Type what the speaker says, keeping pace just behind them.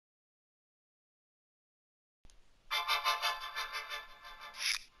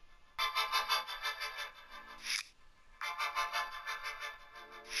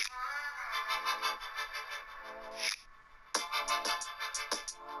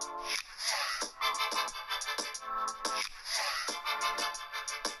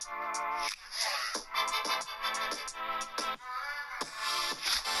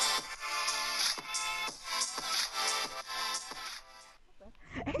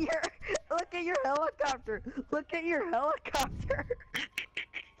look at your helicopter. Look at your helicopter.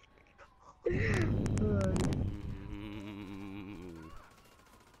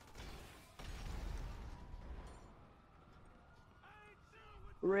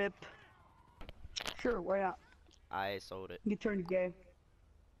 Rip. Sure, why not? I sold it. You turned gay.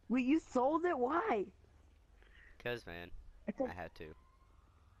 Wait, you sold it? Why? Cause man, I I had to.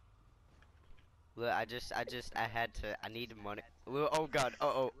 Look, I had to. I needed money. Look, oh God.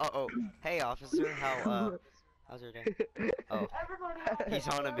 Uh oh. Hey, officer. How's your day? Oh, he's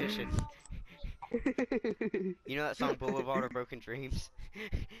on a mission. You know that song Boulevard of Broken Dreams?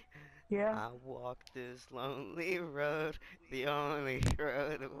 Yeah. I walk this lonely road, the only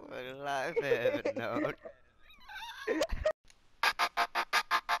road what I've ever known.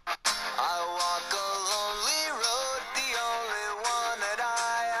 I walk a lonely road, the only one that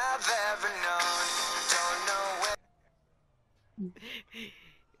I have ever known. Don't know where.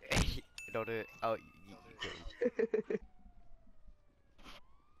 Don't do it. Oh, you killed him.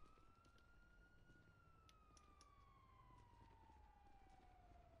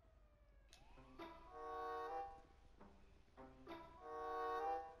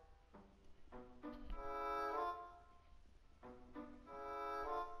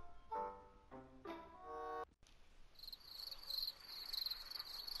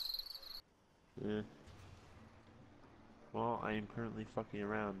 Yeah. Well, I am currently fucking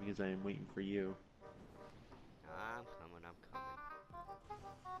around because I am waiting for you. I'm coming. I'm coming.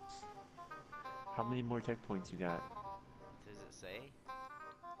 How many more checkpoints you got? Does it say?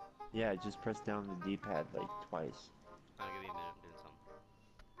 Yeah, just press down the D-pad like twice. Oh, give me a minute. I'm doing something.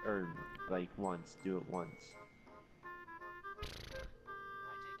 Or like once. Do it once.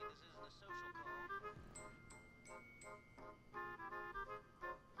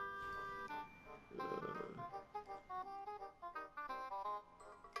 I take it this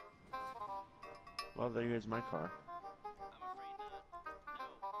isn't a social Well, there goes my car. call. I'm afraid not.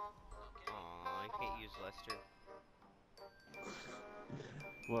 No. Okay. Aw, you can't use Lester.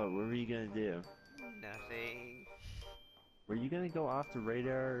 What were you gonna do? Nothing. Were you gonna go off the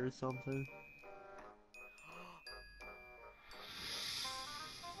radar or something?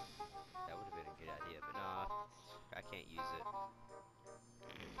 That would have been a good idea, but nah, I can't use it.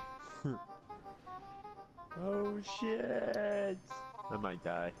 Oh shit! I might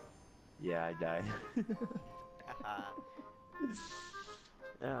die. Yeah, I died. Haha.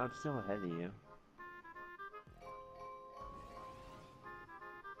 Yeah, I'm still ahead of you.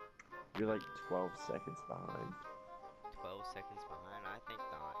 You're like 12 seconds behind. 12 seconds behind? I think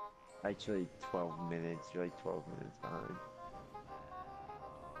not. Actually, 12 minutes. You're like 12 minutes behind.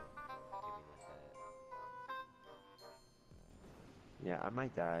 Give me that. Yeah, I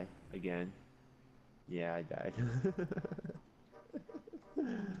might die again. Yeah, I died.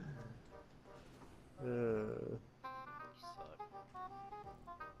 uh, You suck.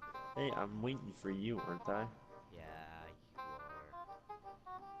 hey, I'm waiting for you, aren't I? Yeah, you are.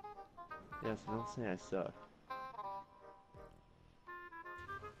 Yeah, so don't say I suck.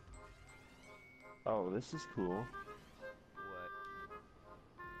 Oh, this is cool. What?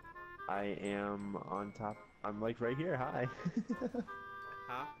 I am on top. I'm like right here. Hi.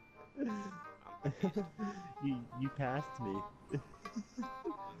 Huh? I'm confused. You passed me.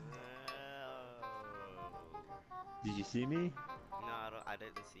 Oh. Did you see me? No, I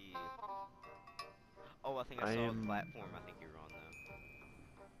didn't see you. Oh, I think I I saw a am. platform. I think you're on though.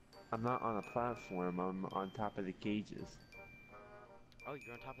 I'm not on a platform. I'm on top of the cages. Oh,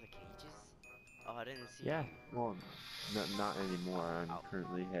 you're on top of the cages? Oh, I didn't see Yeah. you. Well, not anymore. I'm I,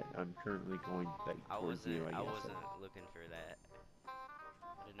 currently I'm currently going like I towards you. wasn't I I guess. wasn't looking for that.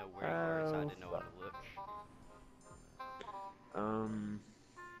 I didn't know where you were, so I Oh didn't know when to fuck. look. Um.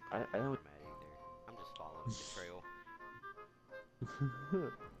 I Not don't. dramatic either. I'm just following the trail.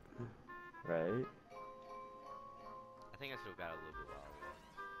 Right. I think I still got a little bit while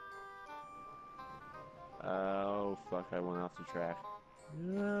Oh fuck! I went off the track.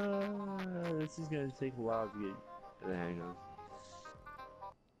 This is gonna take a while to get the hang of.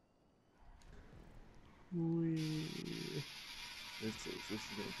 Whee. This is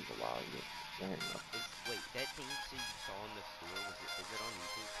gonna take a while to get the hang of. Wait, that thing you said you saw in the store, is it on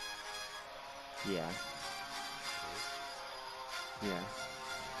YouTube? Yeah, It is? yeah.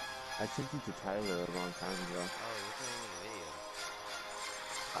 I sent it to Tyler a long time ago. Oh, what's the name of the video?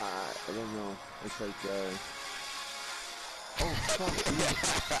 I don't know. It's like oh fuck!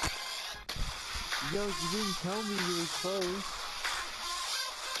 Yo, you didn't tell me you were close.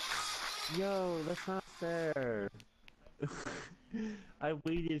 Yo, that's not fair. I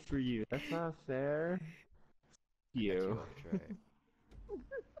waited for you. That's not fair. I got you You. off track.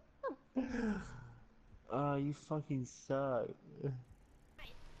 Oh, you fucking suck.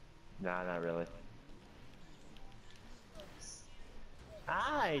 Nah, not really.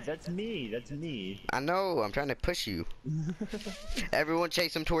 Hi, that's me. That's me. I know, I'm trying to push you. Everyone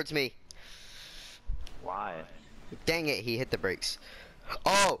chase him towards me. Why? Dang it, he hit the brakes.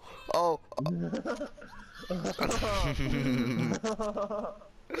 Oh! Oh!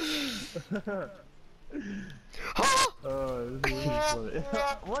 Oh, this is funny.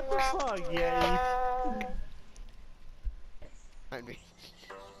 What the fuck, Yeti? I mean,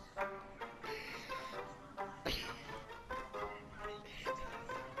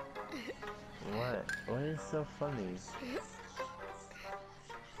 What? What is so funny?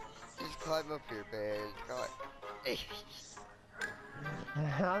 just climb up here, man. God.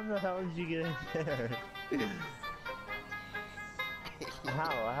 How the hell did you get in there?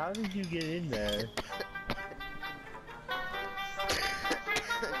 How? How did you get in there?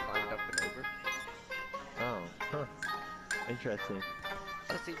 Climbed up and over. Oh, huh. Interesting.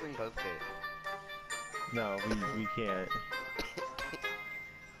 Let's see if we can both fit. No, we can't.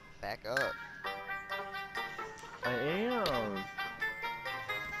 Back up. I am.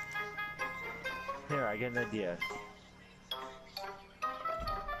 Here, I get an idea.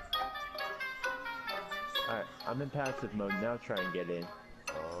 Alright, I'm in passive mode, now try and get in.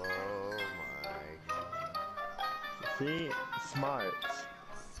 Oh my. See? Smart.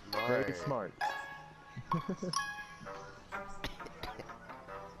 Smart. Very smart.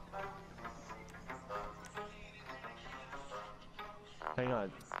 Hang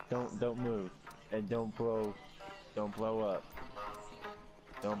on. Don't move. And don't blow up.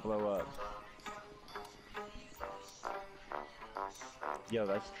 Don't blow up. Yo,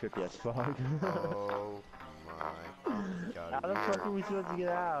 that's trippy as fuck. Oh my. God, How the fuck are we supposed to get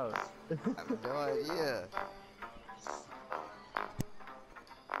out? I have no idea.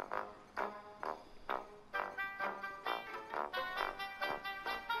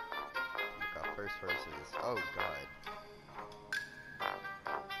 Look up first versus. Oh god.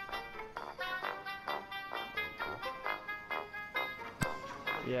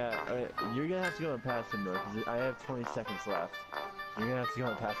 Yeah, you're gonna have to go in passive mode, because I have 20 seconds left. You're gonna have to go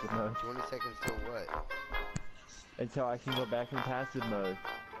in passive mode. 20 seconds till what? Until I can go back in passive mode.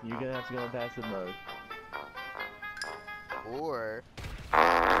 You're gonna have to go in passive mode. Or.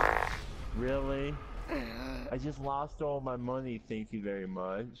 Really? I just lost all my money, thank you very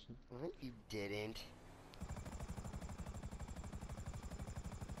much. What? You didn't.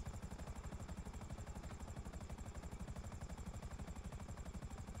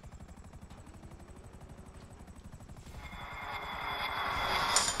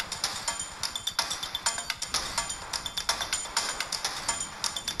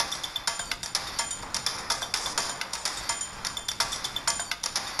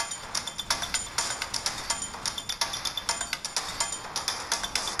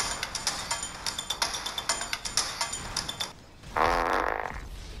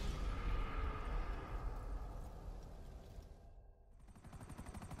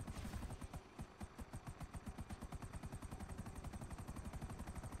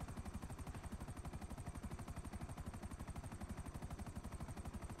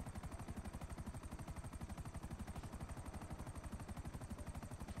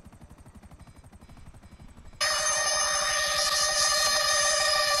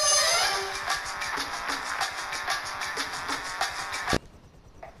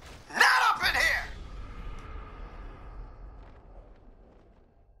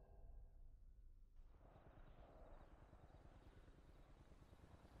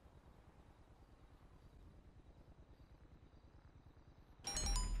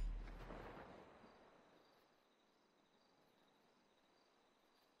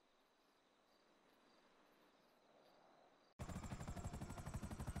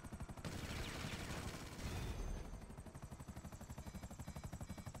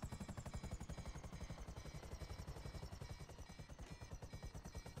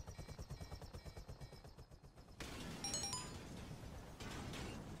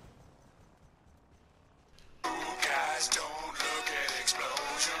 Guys don't look at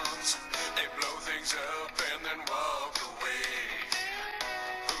explosions. They blow things up and then walk away.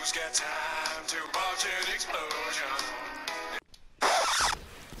 Who's got time to watch an explosion?